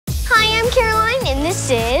I'm Caroline, and this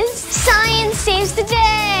is Science Saves the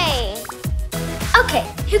Day. Okay,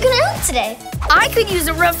 who can I help today? I could use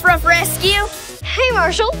a rough rescue. Hey,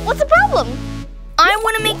 Marshall, what's the problem? I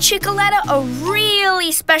want to make Chicoletta a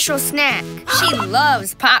really special snack. She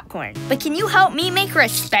loves popcorn, but can you help me make her a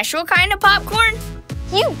special kind of popcorn?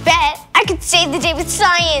 You bet. I could save the day with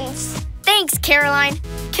science. Thanks, Caroline.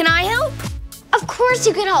 Can I help? Of course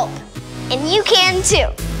you can help. And you can too.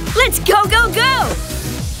 Let's go, go, go!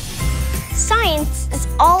 Science is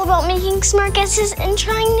all about making smart guesses and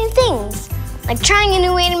trying new things. Like trying a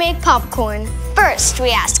new way to make popcorn. First,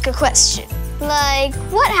 we ask a question. Like,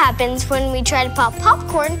 what happens when we try to pop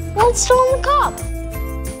popcorn while it's still on the cob?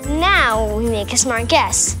 Now we make a smart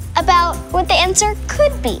guess about what the answer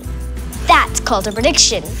could be. That's called a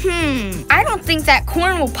prediction. I don't think that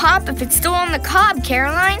corn will pop if it's still on the cob,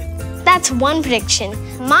 Caroline. That's one prediction.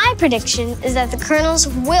 My prediction is that the kernels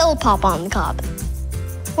will pop on the cob.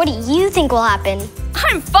 What do you think will happen?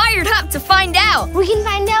 I'm fired up to find out. We can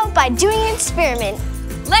find out by doing an experiment.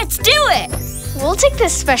 Let's do it! We'll take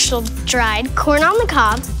this special dried corn on the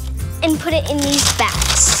cob and put it in these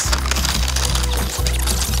bags.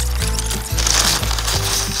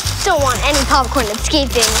 Don't want any popcorn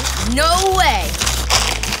escaping. No way!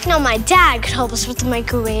 Now my dad could help us with the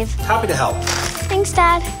microwave. Happy to help. Thanks,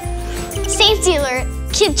 Dad. Safety alert.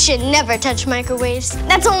 Kids should never touch microwaves.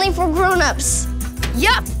 That's only for grown-ups.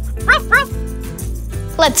 Yup! Ruff, ruff!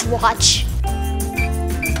 Let's watch.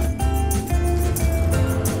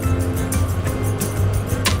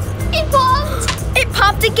 It popped! It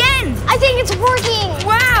popped again! I think it's working!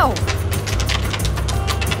 Wow!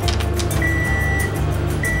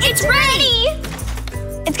 It's ready!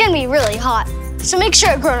 It's gonna be really hot, so make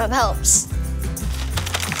sure a grown-up helps.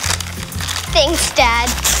 Thanks, Dad.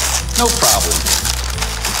 No problem.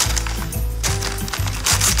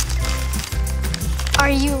 Are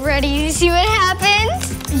you ready to see what happens?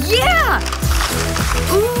 Yeah!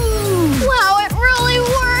 Ooh! Wow, it really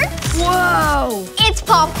worked! Whoa! It's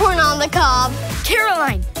popcorn on the cob.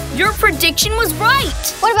 Caroline, your prediction was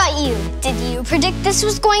right! What about you? Did you predict this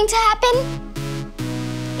was going to happen?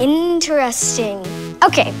 Interesting.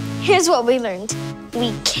 Okay, here's what we learned.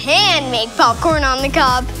 We can make popcorn on the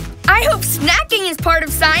cob. I hope snacking is part of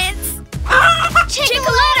science.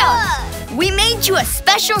 Chicoletta! We made you a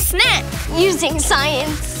special snack. Using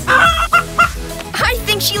science. I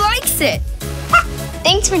think she likes it.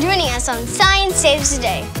 Thanks for joining us on Science Saves the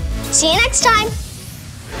Day. See you next time.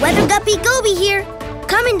 Weather Guppy Goby here,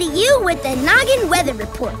 coming to you with the Noggin Weather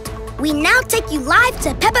Report. We now take you live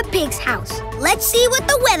to Peppa Pig's house. Let's see what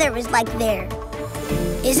the weather is like there.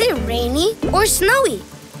 Is it rainy or snowy?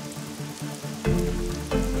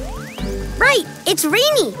 Right, it's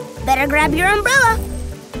rainy. Better grab your umbrella.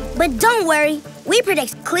 But don't worry, we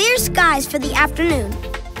predict clear skies for the afternoon.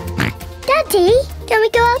 Daddy, can we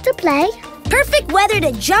go out to play? Perfect weather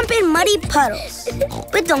to jump in muddy puddles.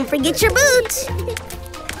 But don't forget your boots.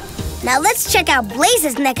 Now let's check out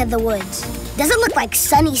Blaze's neck of the woods. Does it look like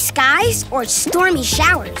sunny skies or stormy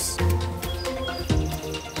showers?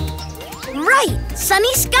 Right,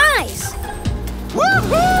 sunny skies.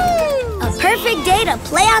 Woohoo! A perfect day to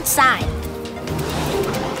play outside.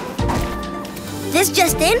 This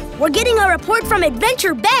just in, we're getting a report from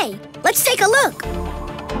Adventure Bay. Let's take a look.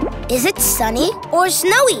 Is it sunny or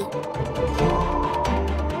snowy?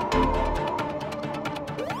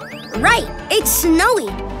 Right, it's snowy.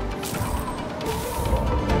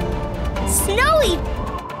 Snowy!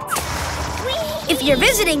 If you're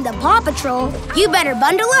visiting the PAW Patrol, you better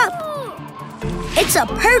bundle up. It's a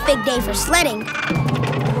perfect day for sledding.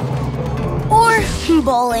 Or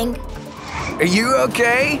bowling. Are you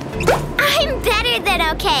okay? I'm better than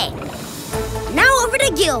okay. Now over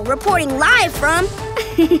to Gil, reporting live from...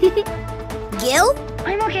 Gil?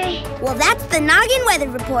 I'm okay. Well, that's the Noggin Weather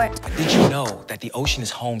Report. Did you know that the ocean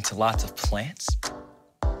is home to lots of plants?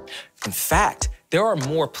 In fact, there are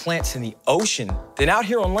more plants in the ocean than out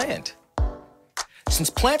here on land. Since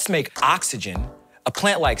plants make oxygen, a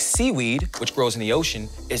plant like seaweed, which grows in the ocean,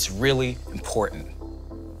 is really important.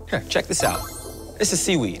 Here, check this out. This is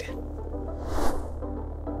seaweed.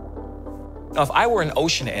 Now, if I were an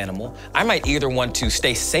ocean animal, I might either want to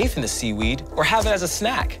stay safe in the seaweed or have it as a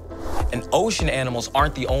snack. And ocean animals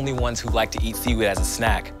aren't the only ones who like to eat seaweed as a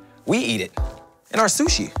snack. We eat it in our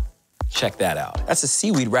sushi. Check that out. That's the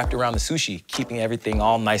seaweed wrapped around the sushi, keeping everything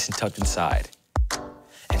all nice and tucked inside.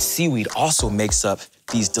 And seaweed also makes up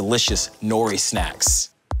these delicious nori snacks.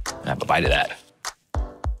 Have a bite of that.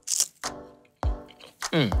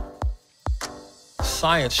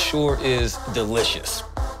 Science sure is delicious.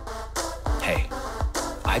 Hey,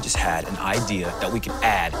 I just had an idea that we could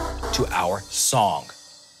add to our song.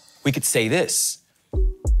 we could say this.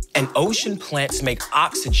 And ocean plants make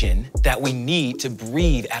oxygen that we need to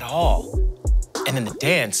breathe at all. And then the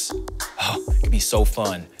dance, oh, it could be so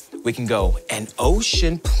fun. We can go, and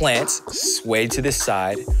ocean plants sway to this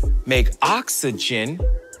side, make oxygen,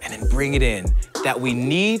 and then bring it in that we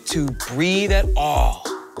need to breathe at all.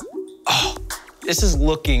 Oh, this is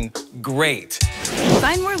looking great.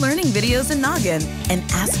 Find more learning videos in Noggin and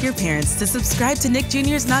ask your parents to subscribe to Nick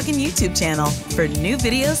Jr.'s Noggin YouTube channel for new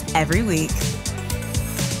videos every week.